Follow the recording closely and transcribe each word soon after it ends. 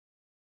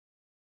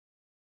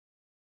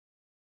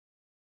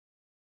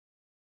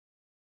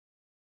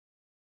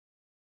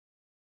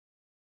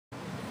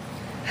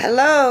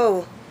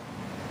Hello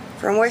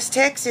from West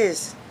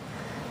Texas.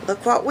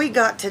 Look what we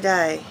got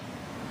today.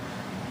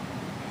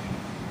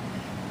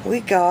 We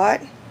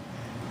got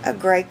a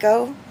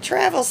Graco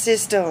travel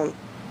system.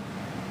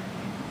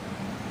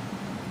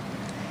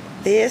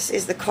 This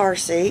is the car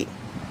seat,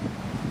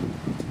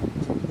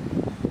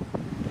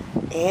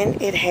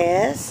 and it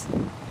has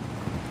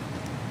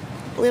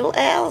little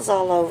owls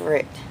all over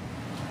it.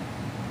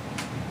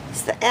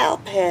 It's the owl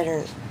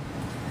pattern.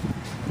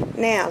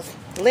 Now,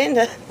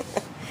 Linda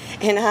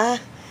and I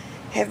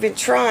have been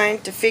trying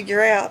to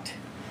figure out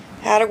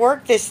how to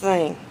work this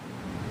thing.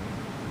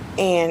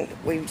 And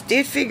we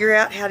did figure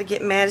out how to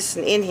get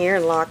Madison in here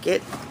and lock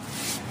it.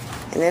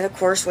 And then, of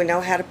course, we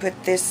know how to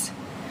put this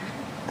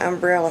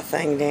umbrella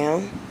thing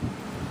down.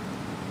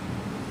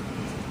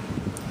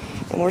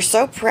 And we're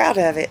so proud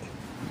of it.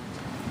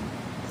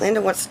 Linda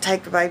wants to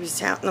take the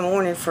babies out in the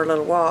morning for a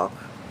little walk.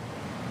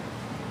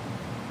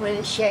 When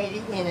it's shady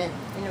in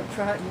the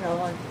front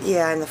yard.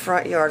 Yeah, in the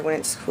front yard when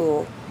it's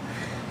cool.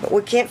 But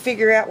we can't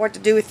figure out what to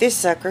do with this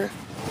sucker.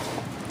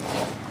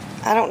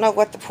 I don't know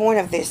what the point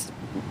of this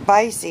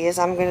base is.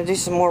 I'm going to do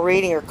some more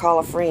reading or call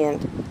a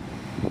friend.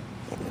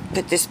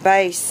 Put this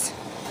base.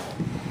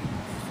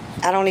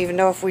 I don't even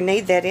know if we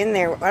need that in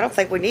there. I don't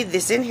think we need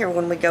this in here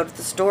when we go to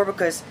the store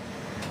because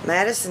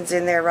Madison's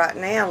in there right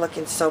now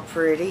looking so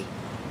pretty.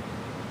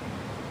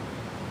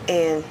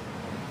 And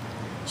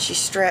she's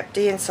strapped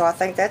in, so I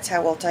think that's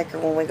how we'll take her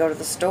when we go to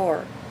the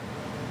store.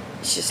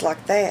 It's just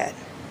like that.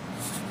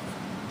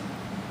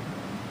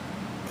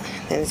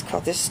 And it's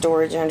got this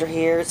storage under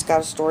here. It's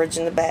got a storage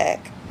in the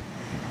back.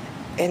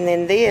 And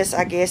then this,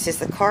 I guess, is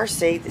the car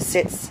seat that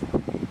sits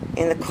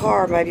in the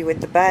car, maybe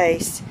with the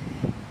base.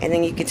 And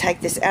then you can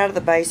take this out of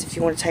the base if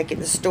you want to take it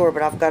in the store.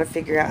 But I've got to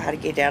figure out how to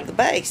get it out of the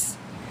base.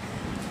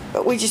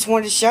 But we just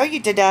wanted to show you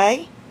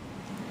today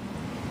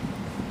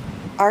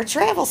our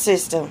travel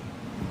system.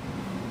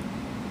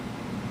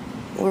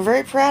 We're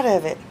very proud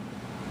of it.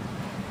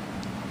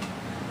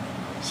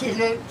 She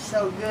looks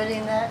so good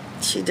in that.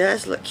 She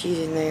does look cute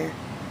in there.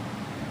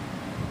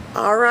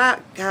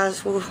 Alright,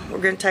 guys, we're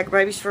going to take our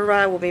babies for a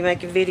ride. We'll be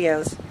making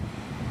videos.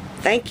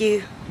 Thank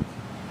you.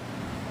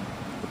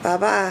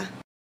 Bye-bye.